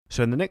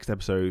So in the next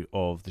episode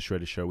of The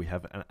Shredder Show, we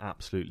have an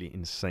absolutely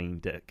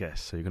insane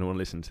guest. So you're going to want to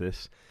listen to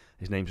this.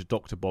 His name's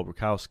Dr. Bob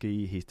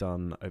Rakowski. He's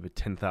done over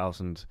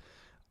 10,000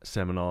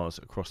 seminars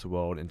across the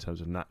world in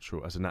terms of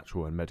as a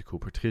natural and medical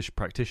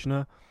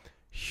practitioner.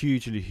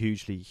 Hugely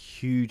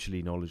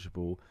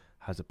knowledgeable,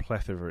 has a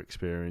plethora of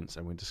experience,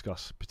 and we'll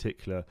discuss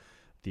particular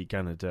the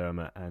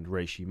Ganoderma and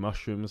Reishi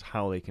mushrooms,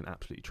 how they can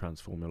absolutely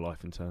transform your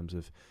life in terms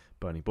of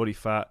burning body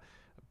fat,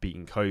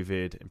 beating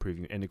COVID,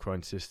 improving your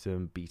endocrine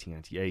system, beating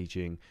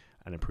anti-aging,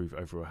 and improve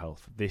overall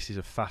health. This is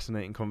a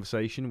fascinating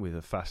conversation with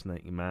a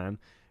fascinating man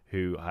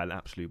who I had an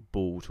absolute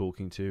ball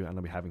talking to, and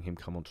I'll be having him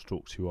come on to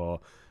talk to our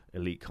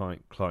elite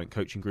client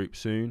coaching group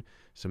soon.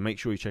 So make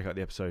sure you check out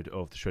the episode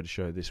of The Shredder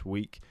Show this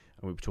week,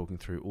 and we'll be talking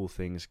through all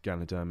things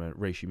Ganoderma,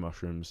 Reishi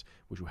mushrooms,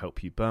 which will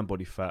help you burn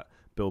body fat,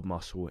 build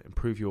muscle,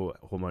 improve your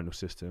hormonal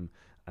system,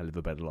 and live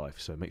a better life.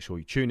 So make sure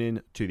you tune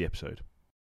in to the episode.